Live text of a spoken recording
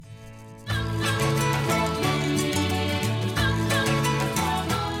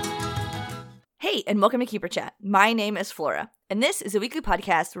Hey, and welcome to Keeper Chat. My name is Flora, and this is a weekly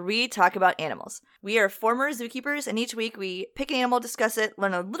podcast where we talk about animals. We are former zookeepers, and each week we pick an animal, discuss it,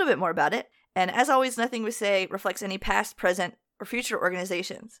 learn a little bit more about it, and as always, nothing we say reflects any past, present, or future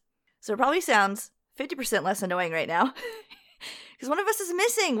organizations. So it probably sounds 50% less annoying right now, because one of us is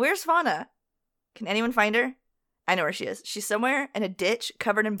missing. Where's Fauna? Can anyone find her? I know where she is. She's somewhere in a ditch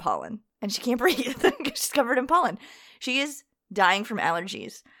covered in pollen, and she can't breathe because she's covered in pollen. She is dying from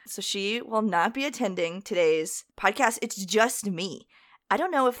allergies. So she will not be attending today's podcast. It's just me. I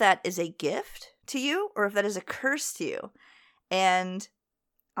don't know if that is a gift to you or if that is a curse to you. And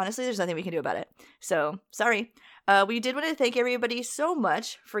honestly, there's nothing we can do about it. So sorry. We did want to thank everybody so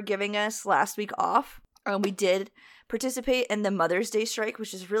much for giving us last week off. We did participate in the Mother's Day strike,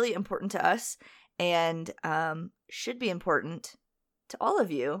 which is really important to us and should be important to all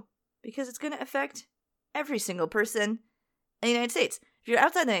of you because it's going to affect every single person in the United States. If you're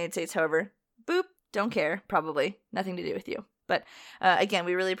outside the United States, however, boop, don't care, probably. Nothing to do with you. But again,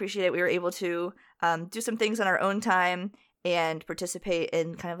 we really appreciate it. We were able to do some things on our own time and participate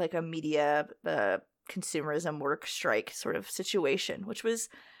in kind of like a media consumerism work strike sort of situation, which was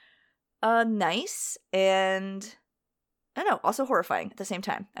nice and, I don't know, also horrifying at the same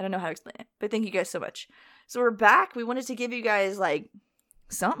time. I don't know how to explain it, but thank you guys so much. So we're back. We wanted to give you guys like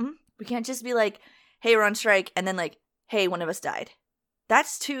something. We can't just be like, hey, we're on strike, and then like, hey, one of us died.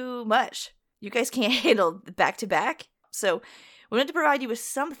 That's too much. You guys can't handle back-to-back. So we wanted to provide you with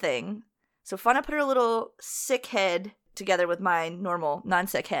something. So Fauna put her little sick head together with my normal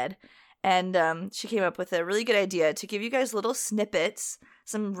non-sick head. And she came up with a really good idea to give you guys little snippets,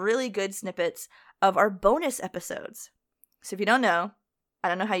 some really good snippets of our bonus episodes. So if you don't know, I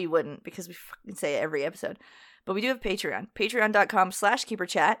don't know how you wouldn't because we fucking say it every episode. But we do have Patreon.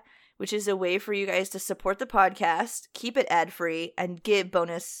 Patreon.com/KeeperChat. Which is a way for you guys to support the podcast, keep it ad-free, and give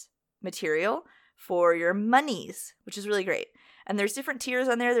bonus material for your monies, which is really great. And there's different tiers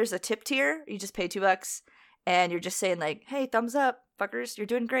on there. There's a tip tier. You just pay $2, and you're just saying like, hey, thumbs up, fuckers, you're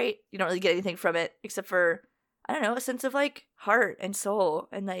doing great. You don't really get anything from it except for, I don't know, a sense of like heart and soul,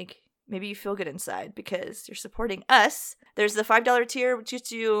 and like maybe you feel good inside because you're supporting us. There's the $5 tier, which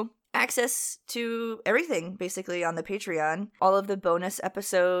gives you access to everything basically on the Patreon, all of the bonus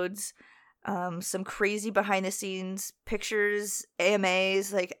episodes, some crazy behind the scenes pictures,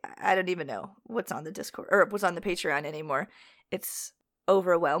 AMAs, like I don't even know what's on the Discord or what's on the Patreon anymore. It's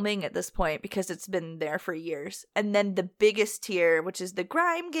overwhelming at this point because it's been there for years. And then the biggest tier, which is the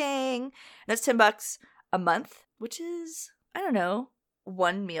Grime Gang, that's $10 a month, which is, I don't know,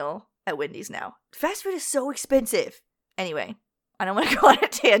 one meal at Wendy's now. Fast food is so expensive. Anyway, I don't want to go on a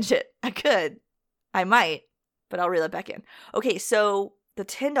tangent. I could. I might. But I'll reel it back in. Okay, so the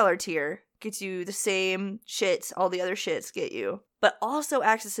 $10 tier gets you the same shits all the other shits get you. But also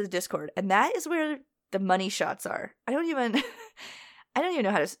access to the Discord. And that is where the money shots are. I don't even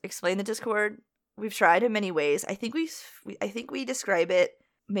know how to explain the Discord. We've tried in many ways. I think we describe it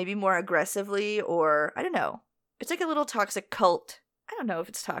maybe more aggressively, or I don't know. It's like a little toxic cult. I don't know if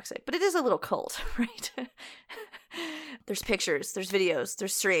it's toxic, but it is a little cult, right? There's pictures, there's videos,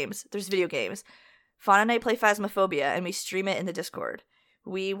 there's streams, there's video games. Fauna and I play Phasmophobia, and we stream it in the Discord.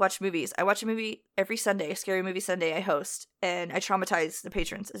 We watch movies. I watch a movie every Sunday, Scary Movie Sunday I host, and I traumatize the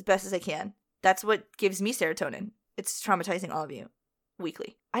patrons as best as I can. That's what gives me serotonin. It's traumatizing all of you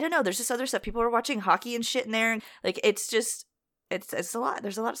weekly. I don't know, there's just other stuff. People are watching hockey and shit in there. Like, it's a lot.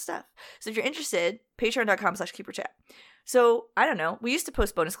 There's a lot of stuff. So if you're interested, patreon.com/KeeperChat. So, I don't know. We used to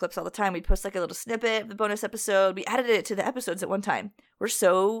post bonus clips all the time. We'd post like a little snippet of the bonus episode. We added it to the episodes at one time. We're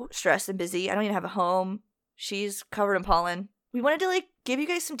so stressed and busy. I don't even have a home. She's covered in pollen. We wanted to like give you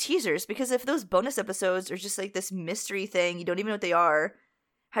guys some teasers because if those bonus episodes are just like this mystery thing, you don't even know what they are,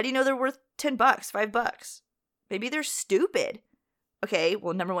 how do you know they're worth $10, $5? Maybe they're stupid. Okay,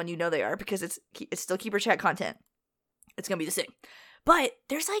 well, number one, you know they are because it's still Keeper Chat content. It's going to be the same. But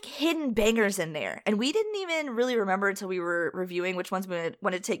there's like hidden bangers in there. And we didn't even really remember until we were reviewing which ones we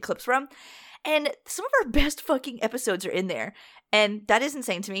wanted to take clips from. And some of our best fucking episodes are in there. And that is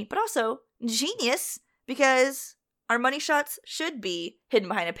insane to me. But also genius because our money shots should be hidden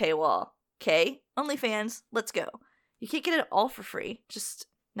behind a paywall. Okay? OnlyFans, let's go. You can't get it all for free. Just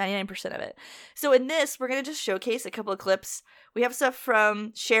 99% of it. So in this, we're going to just showcase a couple of clips. We have stuff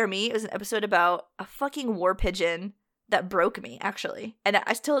from Share Me. It was an episode about a fucking war pigeon that broke me, actually. And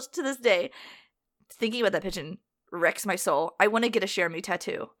I still, to this day, thinking about that pigeon wrecks my soul. I want to get a Share Me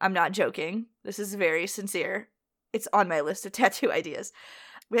tattoo. I'm not joking. This is very sincere. It's on my list of tattoo ideas.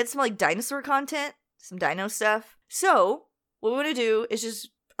 We had some like dinosaur content, some dino stuff. So what we want to do is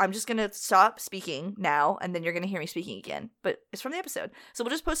I'm just going to stop speaking now, and then you're going to hear me speaking again. But it's from the episode. So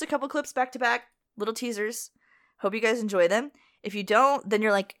we'll just post a couple clips back to back. little teasers. Hope you guys enjoy them. If you don't, then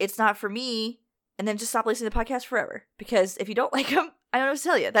you're like, it's not for me. And then just stop listening to the podcast forever. Because if you don't like them, I don't know what to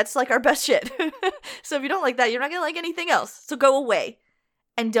tell you. That's like our best shit. So if you don't like that, you're not going to like anything else. So go away.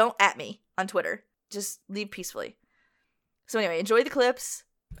 And don't at me on Twitter. Just leave peacefully. So anyway, enjoy the clips.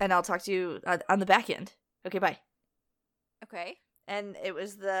 And I'll talk to you on the back end. Okay, bye. Okay. And it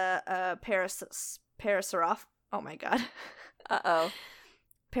was the Parasaurolophus. Oh my god. Uh-oh.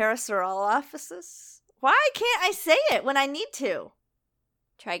 Parasaurolophus? Why can't I say it when I need to?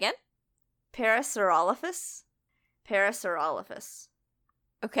 Try again. Parasaurolophus? Parasaurolophus.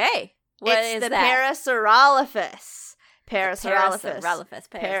 Okay. What it's is the that? Parasaurolophus. Parasaurolophus.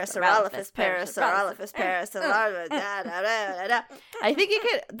 Parasaurolophus. Parasaurolophus. Da, da, da, da. I think you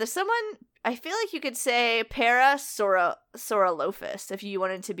could. There's someone. I feel like you could say Parasaurolophus if you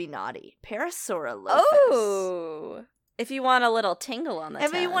wanted to be naughty. Parasaurolophus. Oh. If you want a little tingle on the tongue.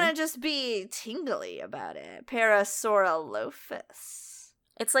 If you want to just be tingly about it. Parasaurolophus.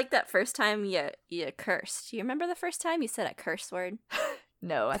 It's like that first time you cursed. You remember the first time you said a curse word?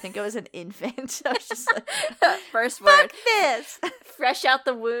 No, I think I was an infant. I was just like, first word. Fuck this! Fresh out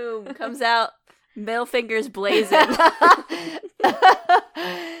the womb. Comes out, middle fingers blazing.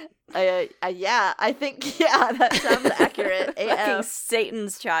 Yeah, I think, that sounds accurate. Fucking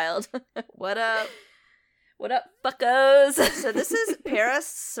Satan's child. What up? What up, fuckos? So this is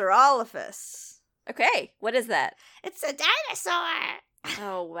Parasaurolophus. Okay, what is that? It's a dinosaur!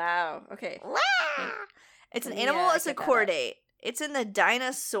 Oh, wow. Okay. It's an Yeah, animal I as a get that. chordate. It's in the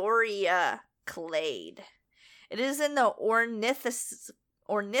Dinosauria clade. It is in the Ornithisca.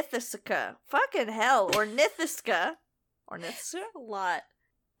 Fucking hell, Ornithisca. Ornithisca? A lot.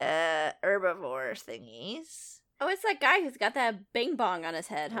 Herbivore thingies. Oh, it's that guy who's got that bing bong on his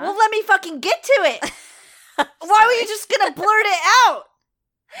head, huh? Well, let me fucking get to it. Why were you just gonna blurt it out?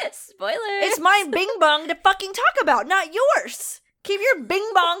 Spoilers. It's my bing bong to fucking talk about, not yours. Keep your bing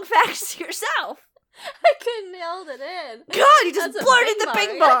bong facts to yourself. I couldn't nailed it in. God, you just That's a blurted bing the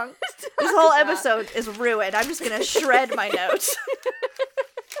bing bong. bong. This whole episode is ruined. I'm just gonna shred my notes.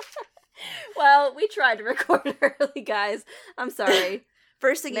 Well, we tried to record early, guys. I'm sorry.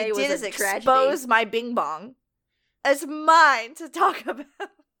 First thing May you was did a is tragedy. expose my bing bong. It's mine to talk about.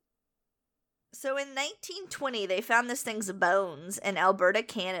 So in 1920, they found this thing's bones in Alberta,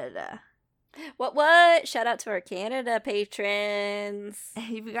 Canada. What? Shout out to our Canada patrons. Have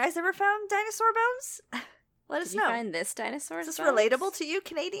you guys ever found dinosaur bones? Let us Did you know. find this dinosaur? Is this relatable to you,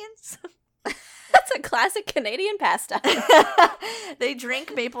 Canadians? That's a classic Canadian pastime. They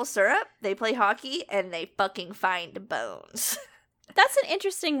drink maple syrup, they play hockey, and they fucking find bones. That's an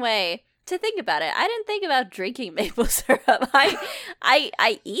interesting way to think about it. I didn't think about drinking maple syrup.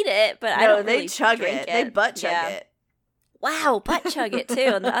 I eat it, but I don't they really chug drink it. They butt chug it. Wow, butt chug it too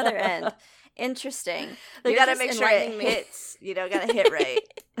on the other end. Interesting. They You're gotta just make sure it enlightening me. hits. Gotta hit right.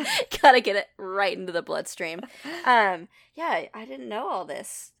 Gotta get it right into the bloodstream. Yeah, I didn't know all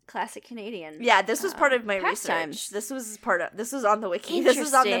this. Classic Canadian. Yeah, this was part of my pastimes. research. This was on the wiki. This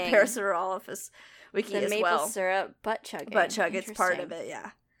was on the Interesting. Parasaurolophus wiki The as maple well. syrup butt chugging. Butt chug, it's part of Interesting. it, yeah.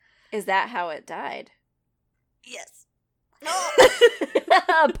 Is that how it died? Yes.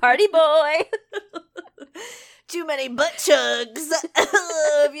 Party boy. Too many butt chugs,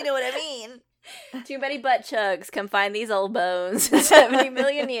 if you know what I mean. Too many butt chugs. Come find these old bones. 70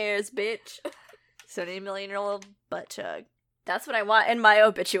 million years, bitch. 70 million-year-old butt chug. That's what I want in my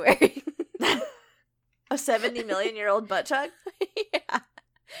obituary. A 70 million-year-old butt chug? Yeah.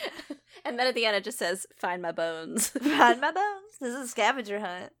 And then at the end it just says, find my bones. Find my bones. This is a scavenger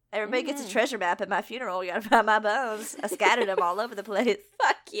hunt. Everybody gets a treasure map at my funeral. You gotta find my bones. I scattered them all over the place.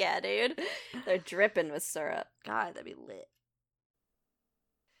 Fuck yeah, dude. They're dripping with syrup. God, that'd be lit.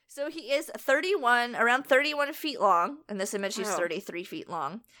 So he is around 31 feet long. In this image, he's Wow. 33 feet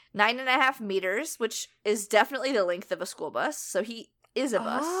long. 9.5 meters, which is definitely the length of a school bus. So he is a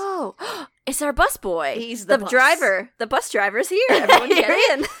bus. Oh, it's our bus boy. He's the bus. driver. The bus driver's here. Everyone get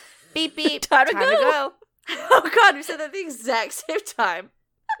in. Beep, beep. Time to go. Oh, God, we said that at the exact same time.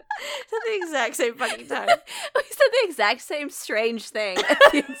 At the exact same fucking time. We said the exact same strange thing at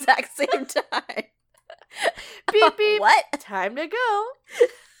the exact same time. Beep, beep. What? Time to go.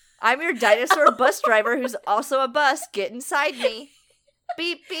 I'm your dinosaur bus driver who's also a bus. Get inside me.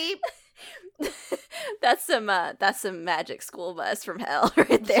 Beep, beep. That's some magic school bus from hell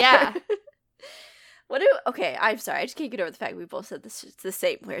right there. Yeah. Okay, I'm sorry, I just can't get over the fact we both said this is the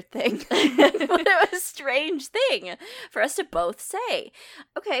same weird thing. What a strange thing for us to both say.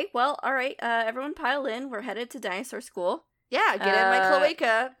 Okay, well, all right, everyone pile in. We're headed to dinosaur school. Yeah, get in my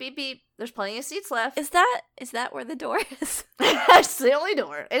cloaca. Beep, beep. There's plenty of seats left. Is that where the door is? That's the only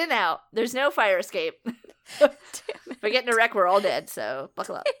door. In and out. There's no fire escape. Damn it. If I get in a wreck, we're all dead, so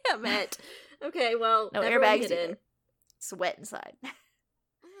buckle up. Damn it. Okay, well, No everyone airbags get either. in. It's wet inside.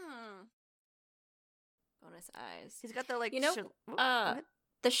 Bonus eyes. He's got the, like... You know, go ahead.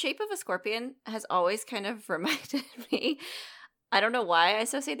 The shape of a scorpion has always kind of reminded me, I don't know why I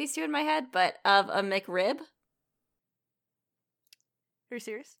associate these two in my head, but of a McRib. Are you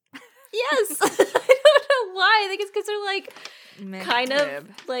serious? Yes! I don't know why. I think it's because they're, like, kind McRib.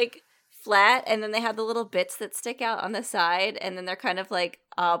 of, like, flat, and then they have the little bits that stick out on the side, and then they're kind of, like,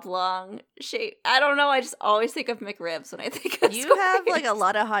 oblong shape. I don't know. I just always think of McRibs when I think of You have, like, a scorpions.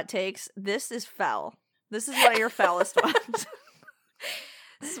 lot of hot takes. This is foul. This is one of your foulest ones.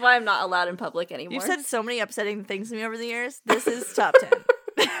 This is why I'm not allowed in public anymore. You've said so many upsetting things to me over the years. This is top 10.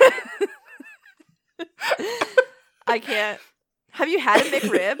 I can't. Have you had a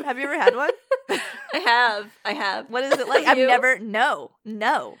McRib? Have you ever had one? I have. What is it like? Have I've you? never. No.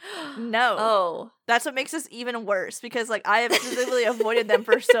 Oh. That's what makes this even worse because, like, I have specifically avoided them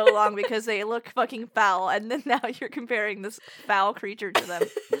for so long because they look fucking foul, and then now you're comparing this foul creature to them.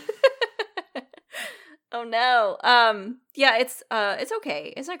 Oh no. Yeah, it's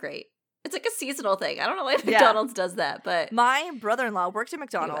okay. It's not great. It's like a seasonal thing. I don't know why Yeah. McDonald's does that, but My brother-in-law worked at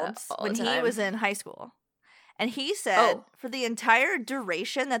McDonald's all when the he time. was in high school. And he said Oh. for the entire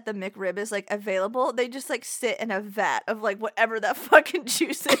duration that the McRib is, like, available, they just, like, sit in a vat of, like, whatever that fucking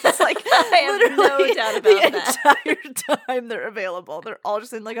juice is. Like, I have no literally doubt about the that. entire time they're available. They're all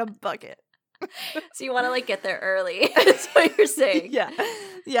just in, like, a bucket. So you want to like get there early. That's what you're saying. Yeah.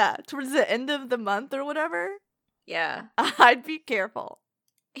 Yeah. Towards the end of the month or whatever, Yeah. I'd be careful.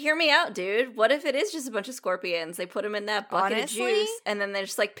 Hear me out, dude. What if it is just a bunch of scorpions? They put them in that bucket Honestly? of juice, and then they're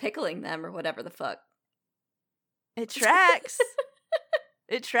just like pickling them or whatever the fuck. It tracks.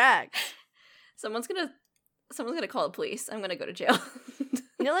 It tracks. Someone's gonna call the police. I'm gonna go to jail.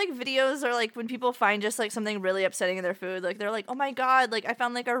 You know, like, videos are, like, when people find just, like, something really upsetting in their food, like, they're like, oh my god, like, I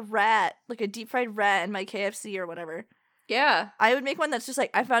found, like, a rat, like, a deep-fried rat in my KFC or whatever. Yeah. I would make one that's just,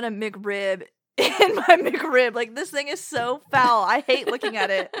 like, I found a McRib in my McRib. Like, this thing is so foul. I hate looking at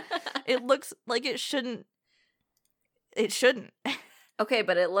it. It looks like it shouldn't. It shouldn't. Okay,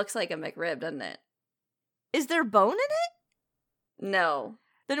 but it looks like a McRib, doesn't it? Is there bone in it? No.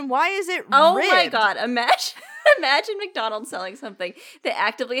 Then why is it Oh my ribbed? god, imagine McDonald's selling something that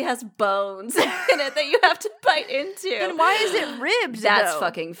actively has bones in it that you have to bite into. Then why is it ribbed, That's though?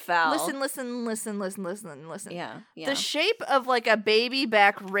 fucking foul. Listen. Yeah. The shape of, like, a baby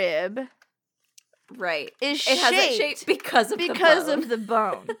back rib Right. is It has that shape because of the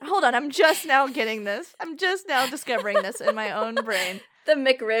bone. Hold on, I'm just now getting this. I'm just now discovering this in my own brain. the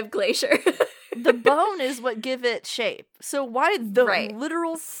McRib glacier. The bone is what give it shape. So why the Right.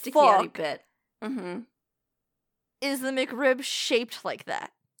 literal Sticky outy fuck bit. Mm-hmm. is the McRib shaped like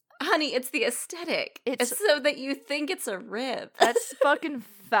that? Honey, it's the aesthetic. It's- It's so that you think it's a rib. That's fucking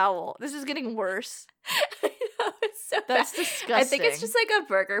foul. This is getting worse. I know, it's so That's bad. disgusting. I think it's just like a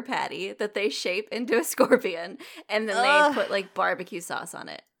burger patty that they shape into a scorpion and then Ugh. they put like barbecue sauce on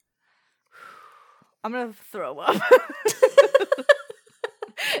it. I'm gonna throw up.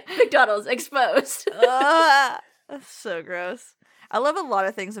 McDonald's exposed. That's so gross. I love a lot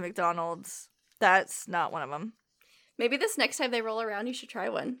of things at McDonald's. That's not one of them. Maybe this next time they roll around, you should try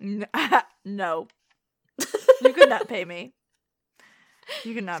one. No. You could not pay me.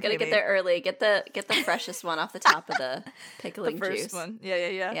 You could not Just pay gotta get me. there early. Get the freshest one off the top of the The pickling first juice. one.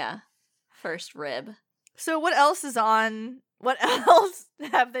 Yeah. Yeah. First rib. So what else is on? What else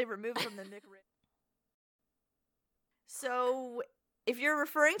have they removed from the McRib? So if you're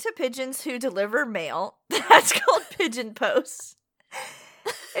referring to pigeons who deliver mail, that's called pigeon posts.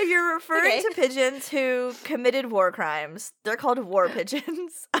 If you're referring Okay. to pigeons who committed war crimes, they're called war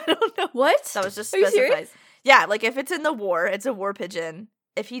pigeons. I don't know. What? That was just Are you specified. serious? Yeah, like if it's in the war, it's a war pigeon.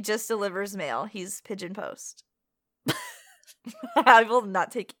 If he just delivers mail, he's pigeon post. I will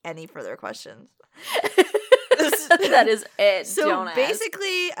not take any further questions. That is it. So Don't ask.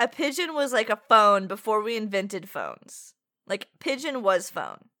 basically, a pigeon was like a phone before we invented phones. Like, pigeon was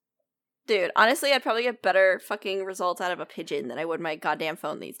phone. Dude, honestly, I'd probably get better fucking results out of a pigeon than I would my goddamn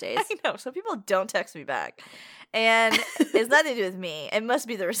phone these days. I know, some people don't text me back. And it's nothing to do with me. It must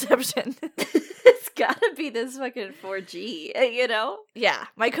be the reception. It's gotta be this fucking 4G, you know? Yeah,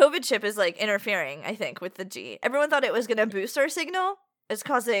 my COVID chip is, like, interfering, I think, with the G. Everyone thought it was going to boost our signal. It's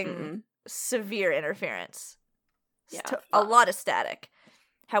causing Mm-mm. severe interference. Yeah, A fuck. lot of static.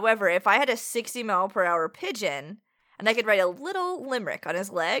 However, if I had a 60-mile-per-hour pigeon and I could write a little limerick on his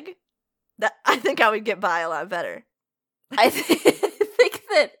leg, that I think I would get by a lot better. I think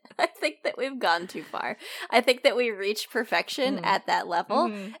that we've gone too far. I think that we reached perfection at that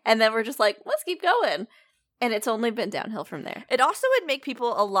level, and then we're just like, let's keep going. And it's only been downhill from there. It also would make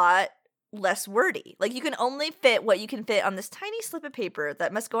people a lot less wordy. Like, you can only fit what you can fit on this tiny slip of paper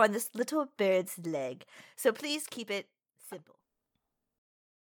that must go on this little bird's leg. So please keep it simple.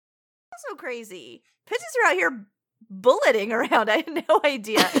 Also crazy. Pigeons are out here bulleting around. I had no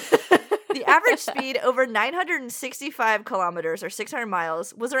idea. The average speed over 965 kilometers or 600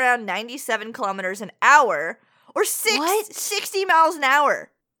 miles was around 97 kilometers an hour or 60 miles an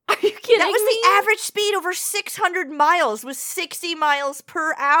hour. Are you kidding That was me? the average speed over 600 miles was 60 miles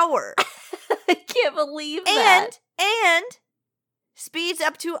per hour. I can't believe that. And speeds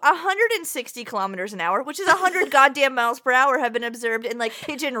up to 160 kilometers an hour, which is 100 goddamn miles per hour, have been observed in, like,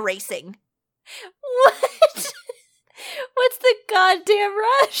 pigeon racing. What? What's the goddamn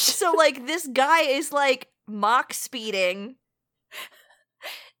rush? So, like, this guy is, like, mock speeding.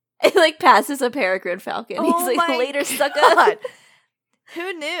 It, like, passes a peregrine falcon. Oh He's like, my later, sucker. God.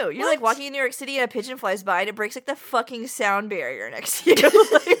 Who knew? You're, like, What? walking in New York City and a pigeon flies by and it breaks, like, the fucking sound barrier next to you.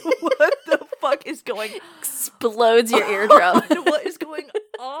 Like, what the fuck is going on? Explodes your eardrum. What is going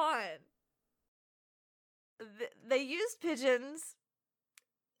on? They used pigeons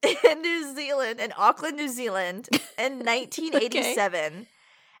in New Zealand, in Auckland, New Zealand, in 1987.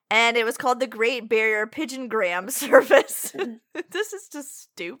 And it was called the Great Barrier Pigeongram Service. This is just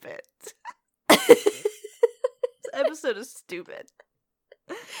stupid. This episode is stupid.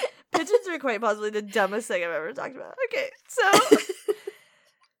 Pigeons are quite possibly the dumbest thing I've ever talked about. Okay, so...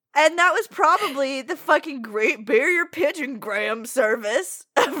 And that was probably the fucking Great Barrier Pigeongram Service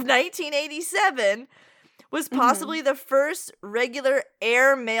of 1987 was possibly the first regular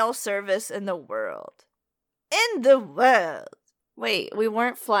air mail service in the world. In the world. Wait, we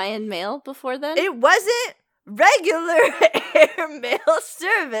weren't flying mail before then? It wasn't regular air mail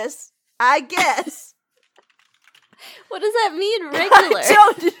service, I guess. What does that mean, regular? I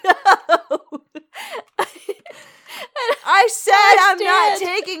don't know. I said I'm not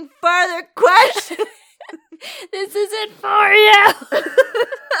taking further questions. This isn't for you.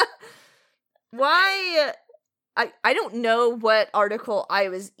 Why? I don't know what article I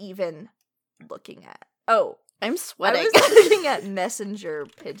was even looking at. Oh, I'm sweating. I was looking at Messenger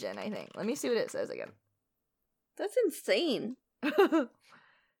Pigeon, I think. Let me see what it says again. That's insane.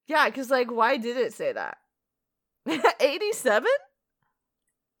 Yeah, because, like, why did it say that? 87?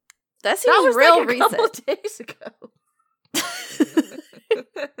 That seems was real like a couple recent. days ago.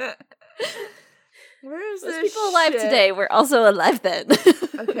 Where is Those this people alive shit? today were also alive then.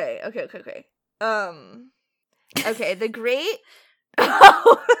 Okay. Okay, the Great...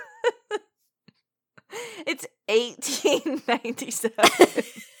 It's 1897.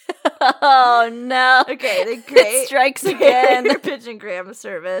 Oh no. Okay, the It Great strikes again. Barrier Pigeongram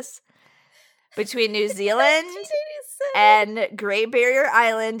Service between New Zealand and Great Barrier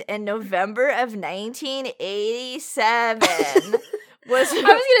Island in November of 1987 was... I was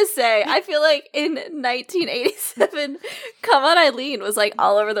gonna say, I feel like in 1987, Come On Eileen was like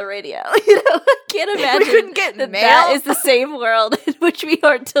all over the radio. You know, I can't imagine couldn't get that mail. that is the same world in which we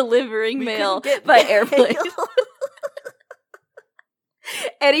are delivering mail couldn't get by mail. airplane.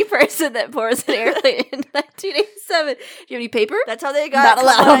 Any person that boards an airplane in 1987, do you have any paper? That's how they got Not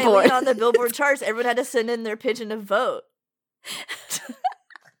allowed Come on On board. Eileen on the Billboard charts. Everyone had to send in their pigeon to vote.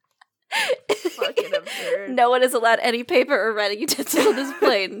 Fucking absurd. No one is allowed any paper or writing utensils on this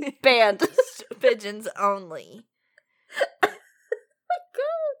plane. Banned. Pigeons only.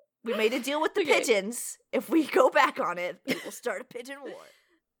 We made a deal with the Okay. pigeons. If we go back on it, it will start a pigeon war.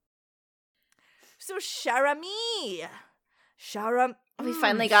 So We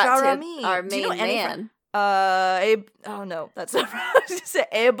finally got Sharami. to our Do you main know any man. oh no, that's not right. I was gonna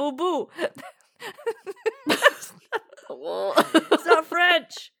say boo boo. It's not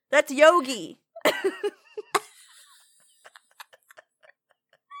French. That's Yogi.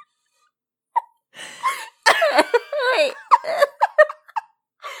 Wait.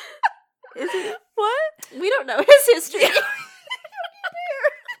 Is it? What? We don't know his history. It's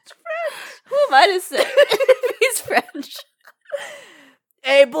Who am I to say? He's French.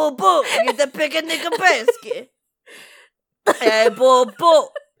 Hey, boo boo, get the picnic basket. Hey, boo boo.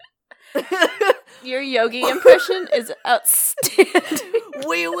 Your Yogi impression is outstanding.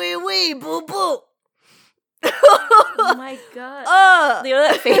 Wee, boo boo. Oh my god. You know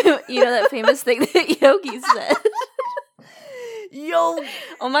that famous thing that Yogi said? Yo.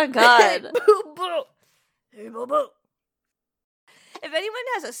 Oh my god. Boo boo. Hey, boo boo. If anyone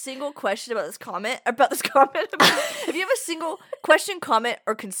has a single question about this comment, if you have a single question, comment,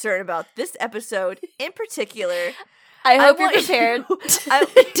 or concern about this episode in particular, I hope you're want prepared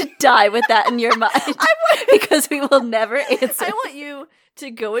you- to die with that in your mind because we will never answer. I want you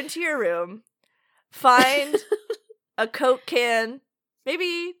to go into your room, find a Coke can,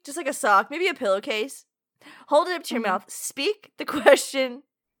 maybe just like a sock, maybe a pillowcase, hold it up to your mouth, speak the question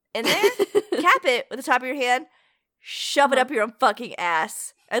in there, cap it with the top of your hand, shove it up your own fucking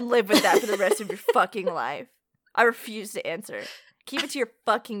ass, and live with that for the rest of your fucking life. I refuse to answer. Keep it to your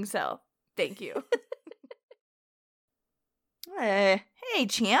fucking self. Thank you. Hey,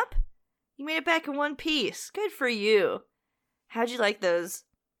 champ. You made it back in one piece. Good for you. How'd you like those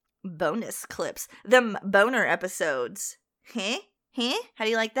bonus clips? Them boner episodes. Huh? How do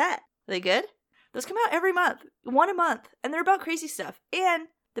you like that? Are they good? Those come out every month. One a month. And they're about crazy stuff. And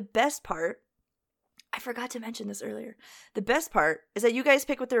the best part, I forgot to mention this earlier. The best part is that you guys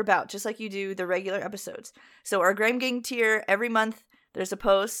pick what they're about, just like you do the regular episodes. So our Graham Gang tier, every month, there's a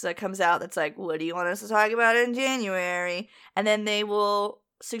post that comes out that's like, what do you want us to talk about in January? And then they will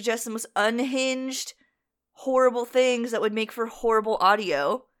suggest the most unhinged, horrible things that would make for horrible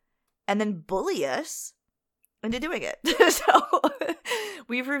audio and then bully us into doing it. So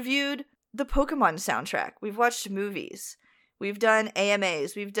we've reviewed the Pokemon soundtrack. We've watched movies. We've done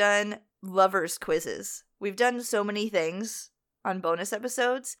AMAs. We've done lovers quizzes. We've done so many things on bonus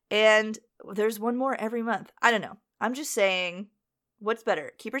episodes. And there's one more every month. I don't know. I'm just saying, what's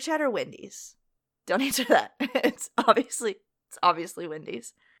better, Keeper Chat or Wendy's? Don't answer that. It's obviously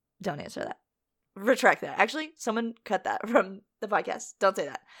Wendy's. Don't answer that. Retract that. Actually, someone cut that from the podcast. Don't say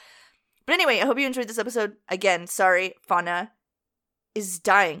that. But anyway, I hope you enjoyed this episode. Again, sorry, Fauna is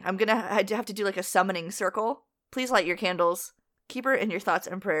dying. I'm gonna have to do like a summoning circle. Please light your candles. Keep her in your thoughts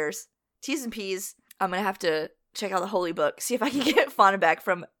and prayers. T's and P's. I'm gonna have to check out the holy book, see if I can get Fauna back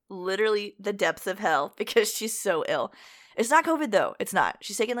from literally the depths of hell because she's so ill. It's not COVID, though. It's not.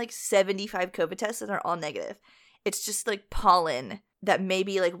 She's taken like 75 COVID tests and they're all negative. It's just like pollen that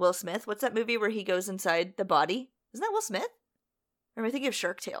maybe like Will Smith. What's that movie where he goes inside the body? Isn't that Will Smith? Or am I thinking of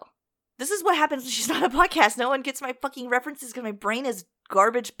Shark Tale? This is what happens when she's not a podcast. No one gets my fucking references because my brain is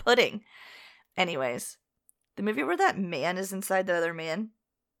garbage pudding. Anyways, the movie where that man is inside the other man.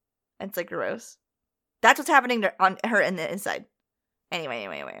 And it's like gross. That's what's happening on her in the inside. Anyway.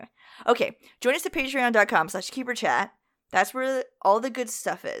 Okay, join us at patreon.com/keeperchat. That's where all the good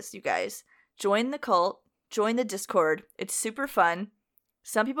stuff is, you guys. Join the cult. Join the Discord. It's super fun.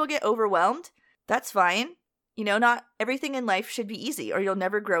 Some people get overwhelmed. That's fine. You know, not everything in life should be easy or you'll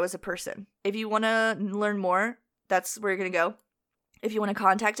never grow as a person. If you want to learn more, that's where you're going to go. If you want to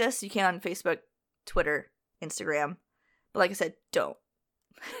contact us, you can on Facebook, Twitter, Instagram. But like I said, don't.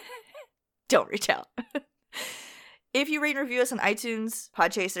 Don't reach out. If you rate and review us on iTunes,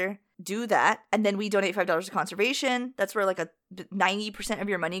 Podchaser, do that. And then we donate $5 to conservation. That's where like 90% of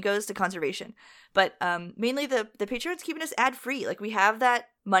your money goes to conservation. But mainly the Patreon's keeping us ad free. Like we have that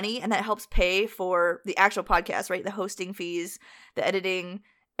money and that helps pay for the actual podcast, right? The hosting fees, the editing,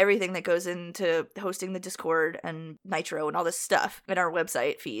 everything that goes into hosting the Discord and Nitro and all this stuff and our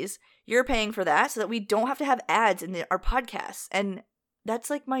website fees. You're paying for that so that we don't have to have ads in our podcasts. And that's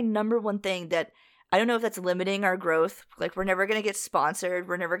like my number one thing that I don't know if that's limiting our growth. Like, we're never going to get sponsored.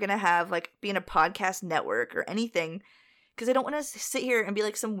 We're never going to have, like, be in a podcast network or anything. Because I don't want to sit here and be,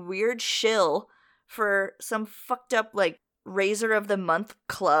 like, some weird shill for some fucked up, like, Razor of the Month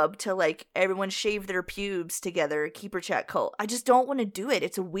club to, like, everyone shave their pubes together, Keeper Chat cult. I just don't want to do it.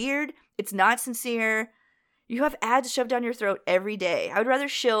 It's weird. It's not sincere. You have ads shoved down your throat every day. I would rather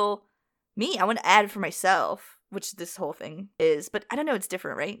shill me. I want to ad for myself, which this whole thing is. But I don't know, it's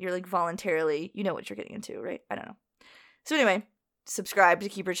different, right? You're like voluntarily, you know what you're getting into, right? I don't know. So anyway, subscribe to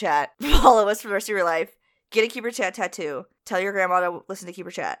Keeper Chat. Follow us for the rest of your life. Get a Keeper Chat tattoo. Tell your grandma to listen to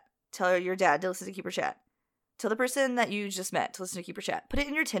Keeper Chat. Tell your dad to listen to Keeper Chat. Tell the person that you just met to listen to Keeper Chat. Put it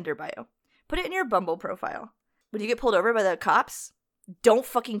in your Tinder bio. Put it in your Bumble profile. When you get pulled over by the cops, don't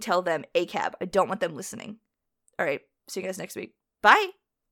fucking tell them ACAB. I don't want them listening. All right, see you guys next week. Bye.